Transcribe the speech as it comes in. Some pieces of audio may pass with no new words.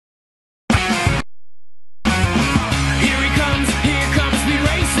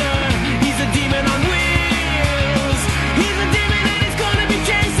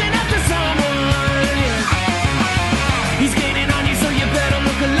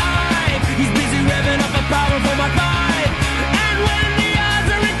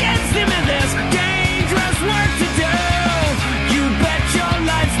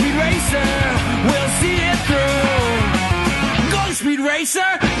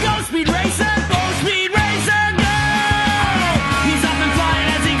Go, Speed Racer! Go, Speed Racer, go! He's up and flying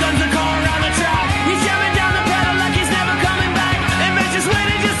as he guns the car around the track. He's jamming down the pedal like he's never coming back. Adventure's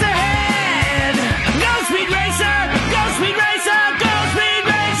waiting just ahead. Go, Speed Racer! Go, Speed Racer! Go, Speed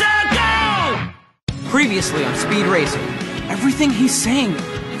Racer, go! Previously on Speed Racer, everything he's saying,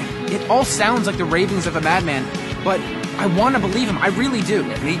 it all sounds like the ravings of a madman, but I want to believe him. I really do.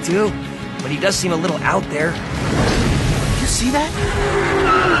 Yeah, me too. But he does seem a little out there. You see that?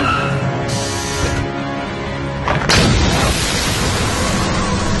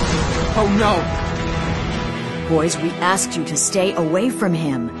 Oh no! Boys, we asked you to stay away from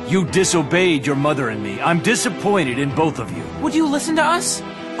him. You disobeyed your mother and me. I'm disappointed in both of you. Would you listen to us?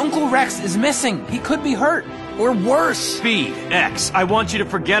 Uncle Rex is missing. He could be hurt. Or worse. Speed, X, I want you to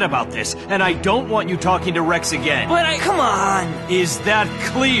forget about this, and I don't want you talking to Rex again. But Come on! Is that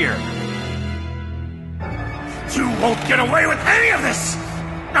clear? You won't get away with any of this!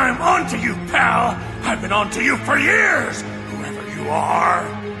 I'm onto you, pal! I've been onto you for years, whoever you are!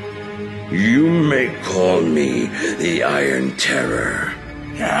 You may call me the Iron Terror.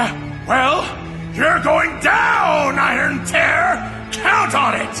 Yeah? Well, you're going down, Iron Terror! Count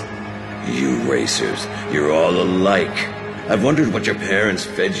on it! You racers, you're all alike. I've wondered what your parents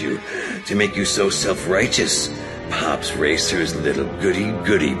fed you to make you so self-righteous. Pops Racers' little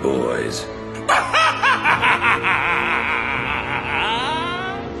goody-goody boys.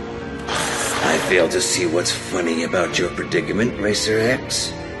 I fail to see what's funny about your predicament, Racer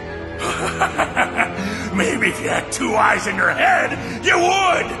X. Maybe if you had two eyes in your head, you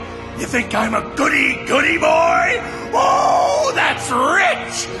would! You think I'm a goody-goody boy? Oh, that's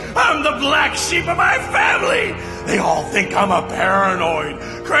rich! I'm the black sheep of my family! They all think I'm a paranoid,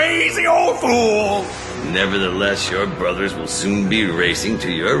 crazy old fool! Nevertheless, your brothers will soon be racing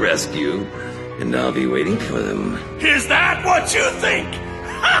to your rescue, and I'll be waiting for them. Is that what you think?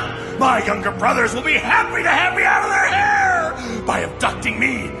 Ha! My younger brothers will be happy to have me out of their hair! By abducting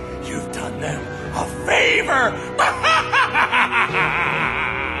me, you've done them a favor!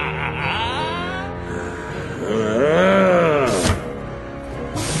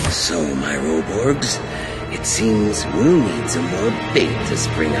 So, my Roborgs, it seems we'll need some more bait to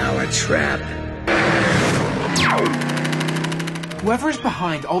spring our trap. Whoever's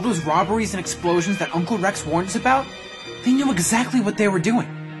behind all those robberies and explosions that Uncle Rex warned us about, they knew exactly what they were doing.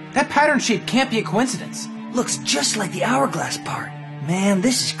 That pattern shape can't be a coincidence. Looks just like the hourglass part. Man,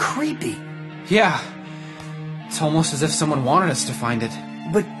 this is creepy. Yeah. It's almost as if someone wanted us to find it.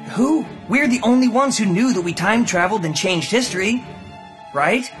 But who? We're the only ones who knew that we time traveled and changed history.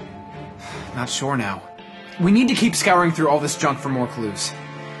 Right? Not sure now. We need to keep scouring through all this junk for more clues.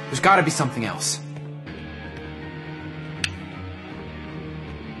 There's gotta be something else.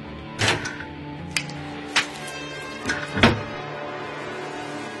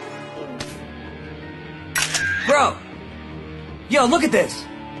 Bro! Yo, look at this!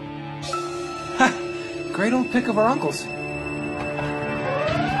 Great old pick of our uncle's.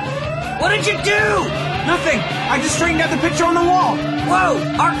 What did you do? Nothing! I just straightened out the picture on the wall! Whoa!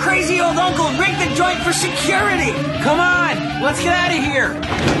 Our crazy old uncle rigged the joint for security! Come on! Let's get out of here!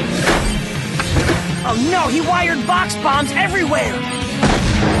 Oh no, he wired box bombs everywhere!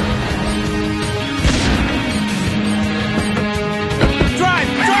 Drive!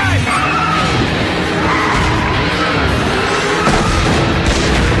 Drive!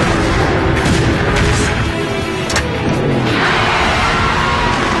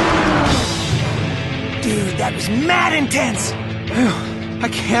 Dude, that was mad intense! I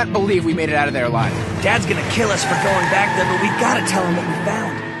can't believe we made it out of there alive. Dad's gonna kill us for going back there, but we gotta tell him what we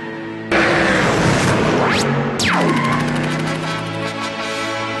found.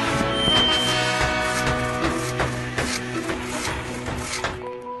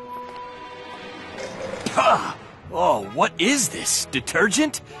 Oh, what is this?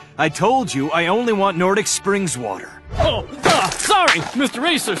 Detergent? I told you I only want Nordic Springs water. Oh, sorry, Mr.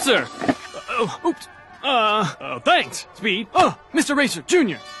 Racer, sir. Oops. Thanks, Speed. Oh, Mr. Racer,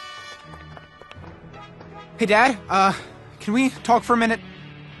 Jr. Hey, Dad, can we talk for a minute?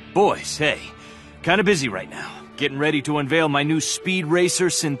 Boys, hey, kinda busy right now. Getting ready to unveil my new Speed Racer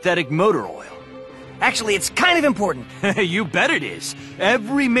synthetic motor oil. Actually, it's kind of important. You bet it is.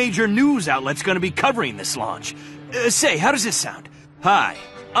 Every major news outlet's gonna be covering this launch. Say, how does this sound? Hi,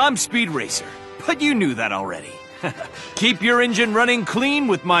 I'm Speed Racer, but you knew that already. Keep your engine running clean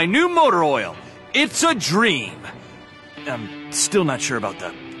with my new motor oil. It's a dream. I'm still not sure about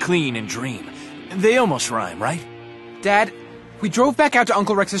the clean and dream. They almost rhyme, right? Dad, we drove back out to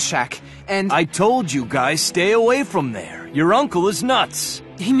Uncle Rex's shack, and I told you guys stay away from there. Your uncle is nuts.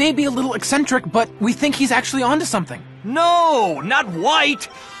 he may be a little eccentric, but we think he's actually onto something. No, not white!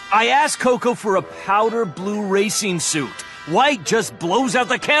 I asked Coco for a powder blue racing suit. White just blows out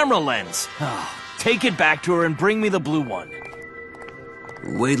the camera lens. Oh, take it back to her and bring me the blue one.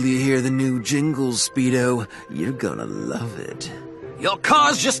 Wait till you hear the new jingles, Speedo. You're gonna love it. Your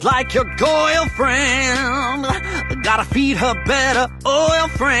car's just like your girlfriend. Gotta feed her better, oil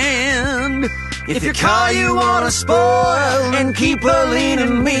friend. If your car you wanna spoil and keep her lean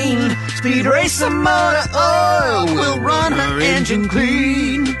and mean, Speed Racer Motor Oil will run her engine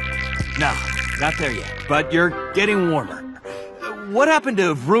clean. No, not there yet, but you're getting warmer. What happened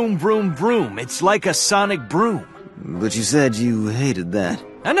to vroom vroom vroom? It's like a sonic broom. But you said you hated that.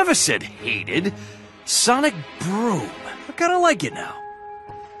 I never said hated. Sonic broom. I kinda like it now.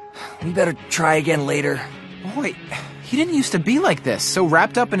 We better try again later. Boy, he didn't used to be like this, so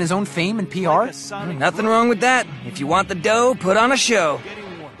wrapped up in his own fame and PR. Nothing wrong with that. If you want the dough, put on a show.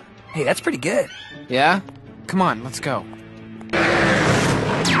 Hey, that's pretty good. Yeah? Come on, let's go.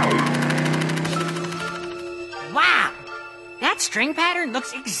 Wow! That string pattern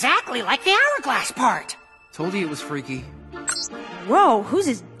looks exactly like the hourglass part. Told you it was freaky. Whoa, who's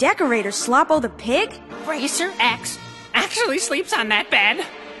his decorator, Sloppo the pig? Racer X actually sleeps on that bed.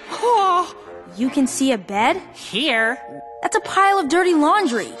 Oh, You can see a bed? here. That's a pile of dirty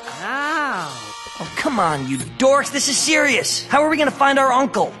laundry. Oh, come on, you dorks. This is serious. How are we gonna find our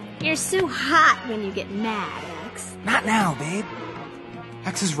uncle? You're so hot when you get mad, X. Not now, babe.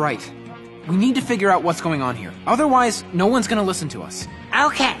 X is right. We need to figure out what's going on here. Otherwise, no one's gonna listen to us.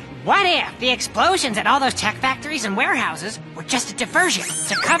 Okay, what if the explosions at all those tech factories and warehouses were just a diversion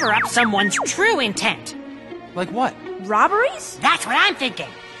to cover up someone's true intent? Like what? Robberies? That's what I'm thinking.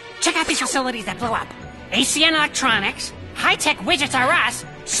 Check out these facilities that blew up. ACN Electronics, High Tech Widgets R Us,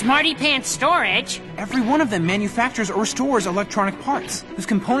 Smarty Pants Storage. Every one of them manufactures or stores electronic parts, whose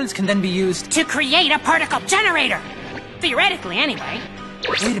components can then be used to create a particle generator. Theoretically, anyway.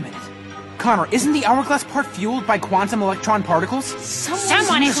 Wait a minute. Connor, isn't the hourglass part fueled by quantum electron particles?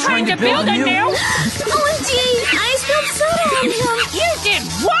 Someone is trying to build a new... OMG! I spilled soda on him! You did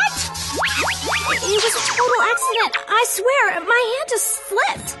what? It was a total accident. I swear, my hand just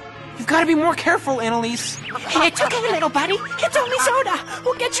slipped. You've got to be more careful, Annalise. It's okay, little buddy. It's only soda.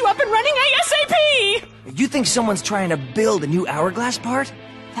 We'll get you up and running ASAP! You think someone's trying to build a new hourglass part?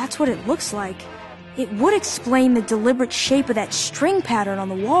 That's what it looks like. It would explain the deliberate shape of that string pattern on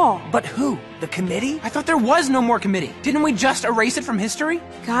the wall. But who? The committee? I thought there was no more committee. Didn't we just erase it from history?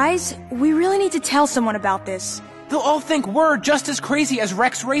 Guys, we really need to tell someone about this. They'll all think we're just as crazy as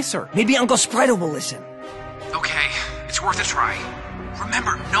Rex Racer. Maybe Uncle Spritle will listen. Okay, it's worth a try.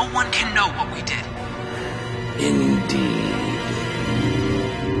 Remember, no one can know what we did. Indeed.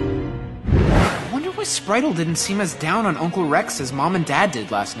 I wonder why Spritle didn't seem as down on Uncle Rex as Mom and Dad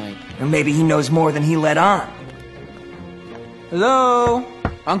did last night. Or maybe he knows more than he let on. Hello?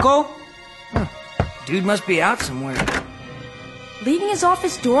 Uncle? Dude must be out somewhere. Leaving his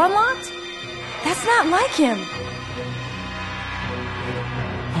office door unlocked? That's not like him.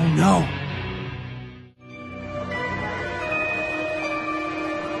 Oh no.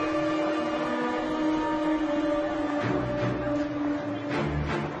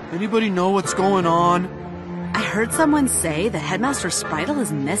 Anybody know what's going on? I heard someone say that Headmaster Spritle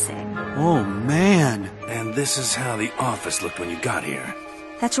is missing. Oh, man. And this is how the office looked when you got here.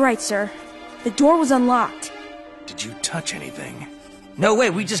 That's right, sir. The door was unlocked. Did you touch anything? No way,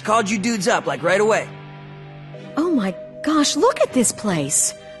 we just called you dudes up, like right away. Oh my gosh, look at this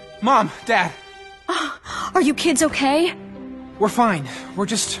place. Mom, Dad. Are you kids okay? We're fine. We're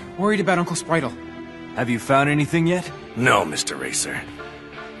just worried about Uncle Spritle. Have you found anything yet? No, Mr. Racer.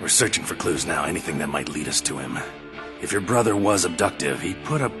 We're searching for clues now, anything that might lead us to him. If your brother was abductive, he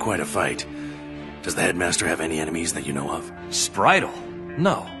put up quite a fight. Does the headmaster have any enemies that you know of? Spritle?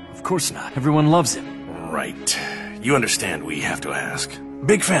 No, of course not. Everyone loves him. Right. You understand we have to ask.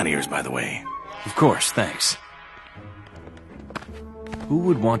 Big fan of yours, by the way. Of course, thanks. Who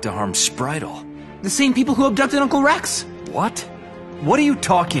would want to harm Spritle? The same people who abducted Uncle Rex. What? What are you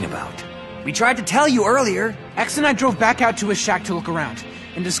talking about? We tried to tell you earlier. X and I drove back out to his shack to look around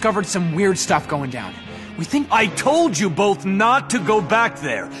and discovered some weird stuff going down. We think... I told you both not to go back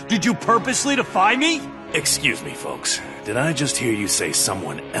there. Did you purposely defy me? Excuse me, folks. Did I just hear you say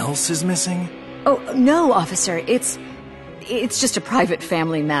someone else is missing? Oh, no, officer. It's just a private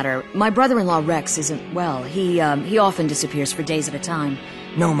family matter. My brother-in-law Rex isn't well. He often disappears for days at a time.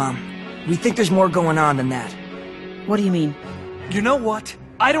 No, Mom. We think there's more going on than that. What do you mean? You know what?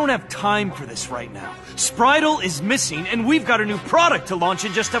 I don't have time for this right now. Spritle is missing, and we've got a new product to launch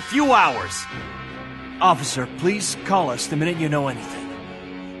in just a few hours. Officer, please call us the minute you know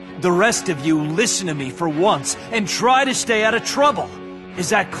anything. The rest of you listen to me for once and try to stay out of trouble. Is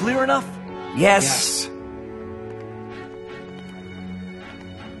that clear enough? Yes.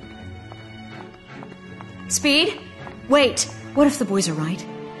 Speed? Wait, what if the boys are right?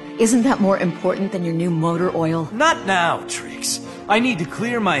 Isn't that more important than your new motor oil? Not now, Trix. I need to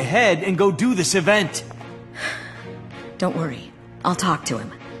clear my head and go do this event. Don't worry. I'll talk to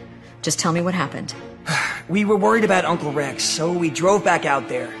him. Just tell me what happened. We were worried about Uncle Rex, so we drove back out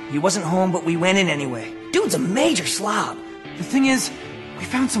there. He wasn't home, but we went in anyway. Dude's a major slob. The thing is, we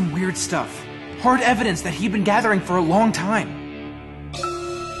found some weird stuff. Hard evidence that he'd been gathering for a long time.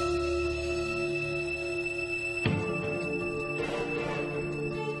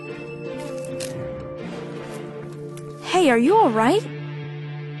 Hey, are you alright?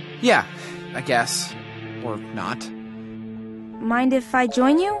 Yeah, I guess. Or not. Mind if I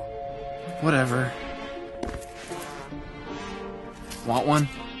join you? Whatever. Want one?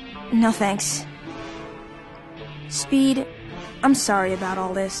 No thanks. Speed, I'm sorry about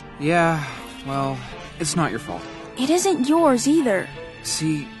all this. Yeah, well, it's not your fault. It isn't yours either.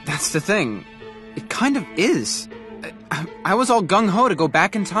 See, that's the thing. It kind of is. I was all gung-ho to go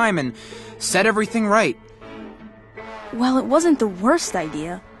back in time and set everything right. Well, it wasn't the worst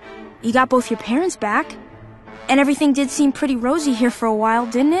idea. You got both your parents back. And everything did seem pretty rosy here for a while,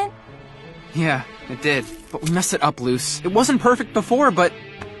 didn't it? Yeah, it did. But we messed it up, Luce. It wasn't perfect before, but...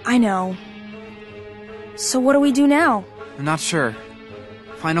 I know. So what do we do now? I'm not sure.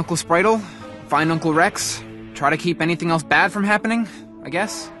 Find Uncle Spritle? Find Uncle Rex? Try to keep anything else bad from happening, I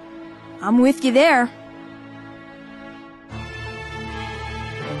guess? I'm with you there.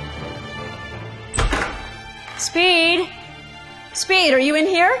 Speed? Speed, are you in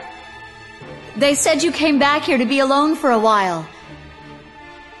here? They said you came back here to be alone for a while.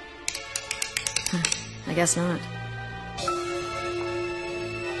 I guess not.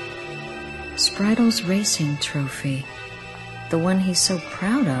 Spritle's racing trophy. The one he's so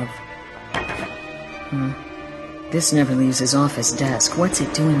proud of. This never leaves his office desk. What's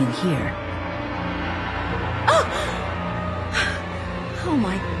it doing in here? Oh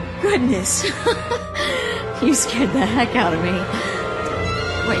my goodness. You scared the heck out of me.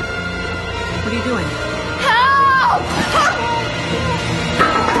 Wait, what are you doing? Help!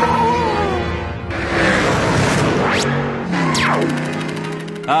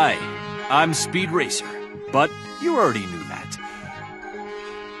 Hi, I'm Speed Racer, but you already knew that.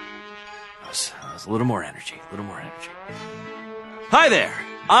 That was a little more energy, Hi there,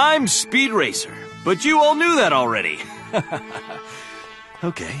 I'm Speed Racer, but you all knew that already.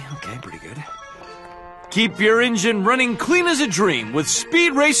 Okay, pretty good. Keep your engine running clean as a dream with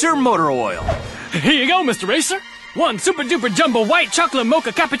Speed Racer motor oil. Here you go, Mr. Racer. 1 super duper jumbo white chocolate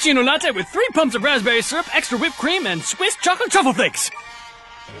mocha cappuccino latte with 3 pumps of raspberry syrup, extra whipped cream, and Swiss chocolate truffle flakes.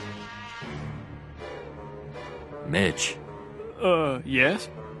 Mitch. Yes?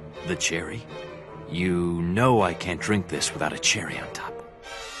 The cherry. You know I can't drink this without a cherry on top.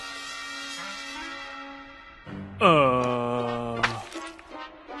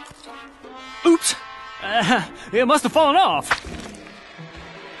 Oops. It must have fallen off.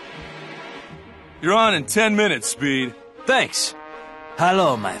 You're on in 10 minutes, Speed. Thanks.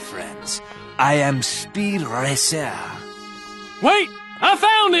 Hello, my friends. I am Speed Racer. Wait! I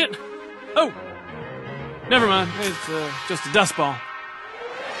found it! Oh. Never mind. It's just a dust ball.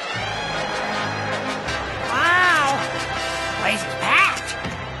 Wow! Place is packed.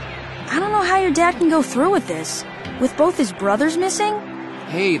 I don't know how your dad can go through with this. With both his brothers missing?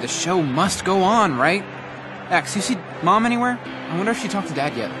 Hey, the show must go on, right? X, you see Mom anywhere? I wonder if she talked to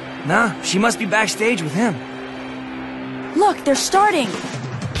Dad yet. Nah, she must be backstage with him. Look, they're starting! Go,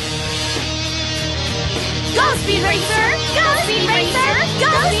 Speed Racer! Go, Speed Racer!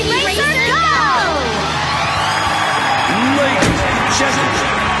 Go, Speed Racer! Go! Ladies and gentlemen,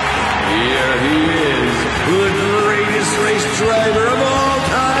 here he is, the greatest race driver of all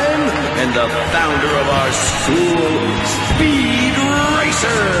time, and the founder of our school, Speed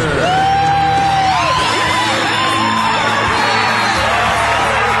Racer!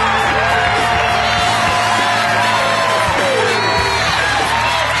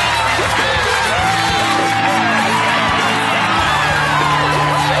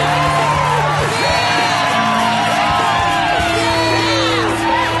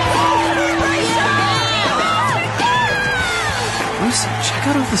 Check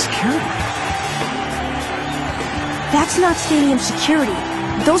out all the security. That's not stadium security.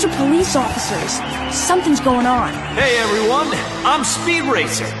 Those are police officers. Something's going on. Hey everyone, I'm Speed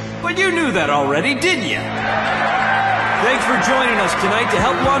Racer, but you knew that already, didn't you? Thanks for joining us tonight to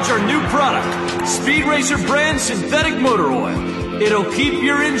help launch our new product, Speed Racer brand synthetic motor oil. It'll keep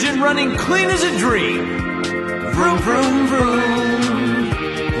your engine running clean as a dream. Vroom, vroom, vroom.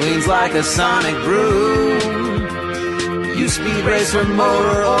 Cleans like a sonic broom. You Speed Racer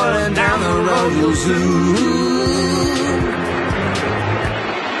motor oil and down the road you'll zoom.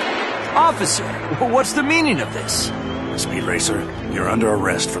 Officer, what's the meaning of this? Speed Racer, you're under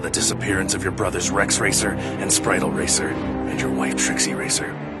arrest for the disappearance of your brothers Rex Racer and Spritle Racer, and your wife Trixie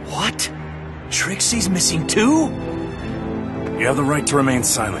Racer. What? Trixie's missing too? You have the right to remain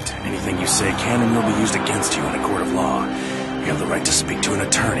silent. Anything you say can and will be used against you in a court of law. You have the right to speak to an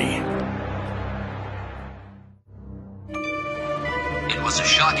attorney. It was a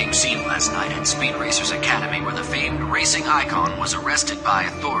shocking scene last night at Speed Racers Academy where the famed racing icon was arrested by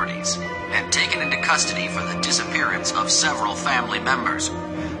authorities and taken into custody for the disappearance of several family members.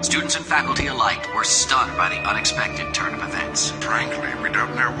 Students and faculty alike were stunned by the unexpected turn of events. Frankly, we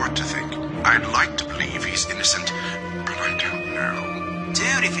don't know what to think. I'd like to believe he's innocent, but I don't know.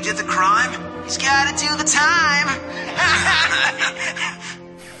 Dude, if he did the crime, he's gotta do the time.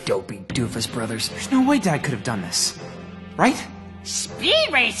 Dopey doofus brothers. There's no way Dad could have done this. Right? Speed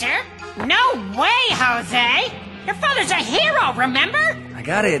Racer? No way, Jose! Your father's a hero, remember? I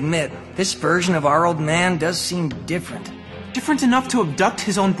gotta admit, this version of our old man does seem different. Different enough to abduct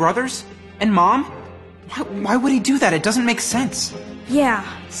his own brothers? And Mom? Why would he do that? It doesn't make sense. Yeah,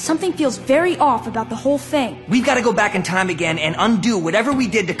 something feels very off about the whole thing. We've got to go back in time again and undo whatever we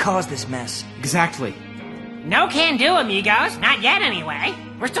did to cause this mess. Exactly. No can do, amigos. Not yet, anyway.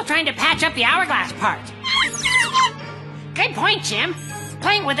 We're still trying to patch up the hourglass part. Good point, Jim.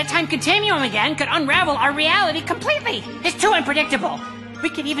 Playing with the time continuum again could unravel our reality completely. It's too unpredictable. We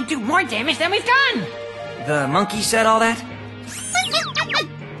could even do more damage than we've done. The monkey said all that?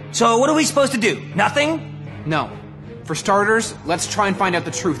 So what are we supposed to do? Nothing? No. For starters, let's try and find out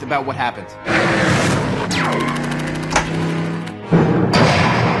the truth about what happened.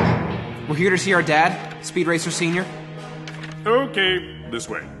 We're here to see our dad, Speed Racer Sr. Okay, this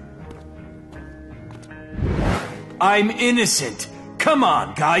way. I'm innocent. Come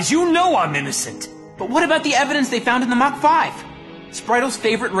on, guys, you know I'm innocent. But what about the evidence they found in the Mach 5? Sprite's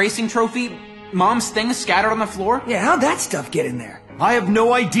favorite racing trophy, Mom's things scattered on the floor? Yeah, how'd that stuff get in there? I have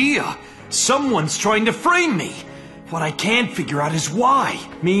no idea. Someone's trying to frame me. What I can't figure out is why.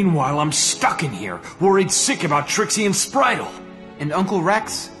 Meanwhile, I'm stuck in here, worried sick about Trixie and Spritle. And Uncle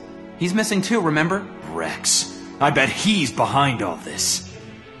Rex? He's missing too, remember? Rex. I bet he's behind all this.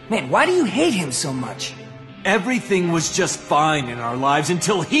 Man, why do you hate him so much? Everything was just fine in our lives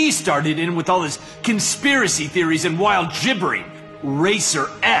until he started in with all his conspiracy theories and wild gibbering. Racer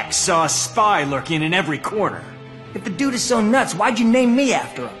X saw a spy lurking in every corner. If the dude is so nuts, why'd you name me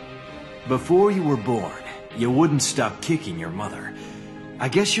after him? Before you were born, you wouldn't stop kicking your mother. I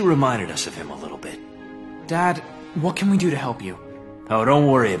guess you reminded us of him a little bit. Dad, what can we do to help you? Oh, don't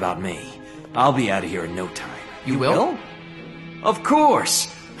worry about me. I'll be out of here in no time. You will? Of course!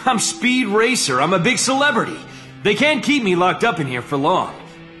 I'm Speed Racer. I'm a big celebrity. They can't keep me locked up in here for long.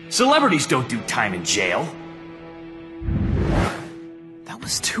 Celebrities don't do time in jail. That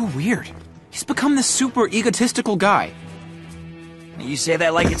was too weird. He's become this super egotistical guy. You say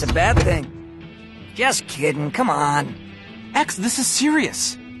that like it's a bad thing. Just kidding, come on. X, this is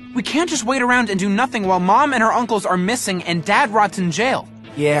serious. We can't just wait around and do nothing while Mom and her uncles are missing and Dad rots in jail.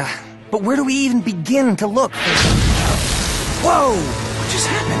 Yeah, but where do we even begin to look? Whoa! What just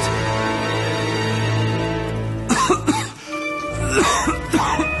happened?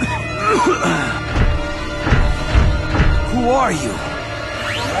 Who are you?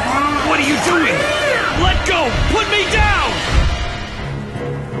 What are you doing? Let go! Put me down!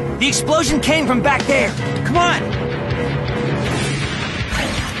 The explosion came from back there. Come on!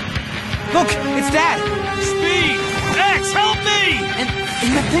 Look, it's Dad! Speed! X, help me! And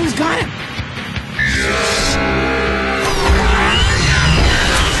that thing's got him!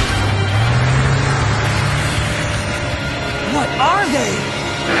 What are they?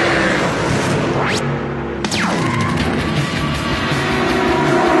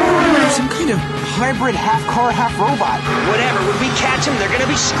 Some kind of hybrid half-car, half-robot. Whatever, when we catch them, they're gonna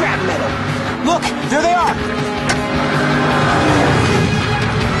be scrap metal. Look, there they are!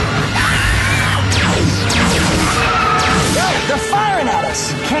 They're firing at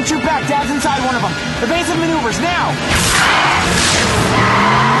us! Can't shoot back, Dad's inside one of them. Evasive maneuvers, now!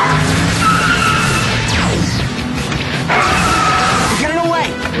 We're getting away!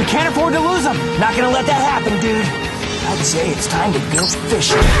 We can't afford to lose them! Not gonna let that happen, dude. I'd say it's time to go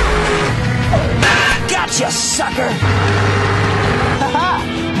fishing. Gotcha, sucker! Haha!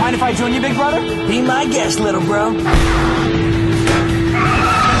 Mind if I join you, big brother? Be my guest, little bro.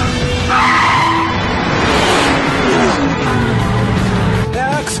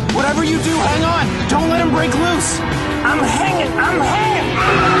 Whatever you do, hang on! Don't let him break loose! I'm hanging!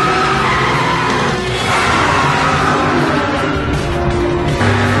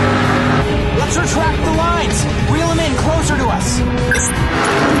 Let's retract the lines! Reel him in closer to us!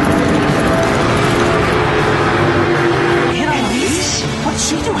 Annalise? What's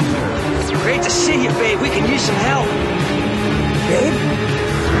she doing here? Great to see you, babe. We can use some help. Babe?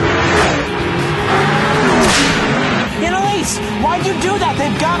 Annalise! Why'd you do that?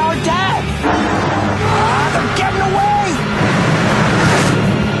 They've got our dad! They're getting away!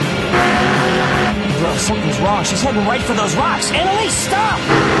 Bro, something's wrong. She's heading right for those rocks. Annalise, stop!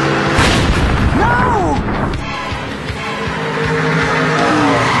 No!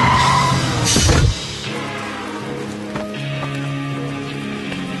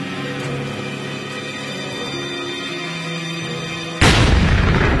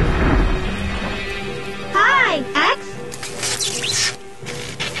 Hi, X.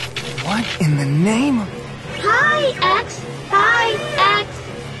 What in the name of... Hi, X. Hi, X.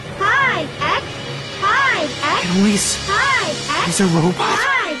 Hi, X. Hi, X. Annalise, Hi, X. he's a robot?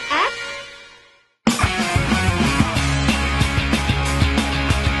 Hi.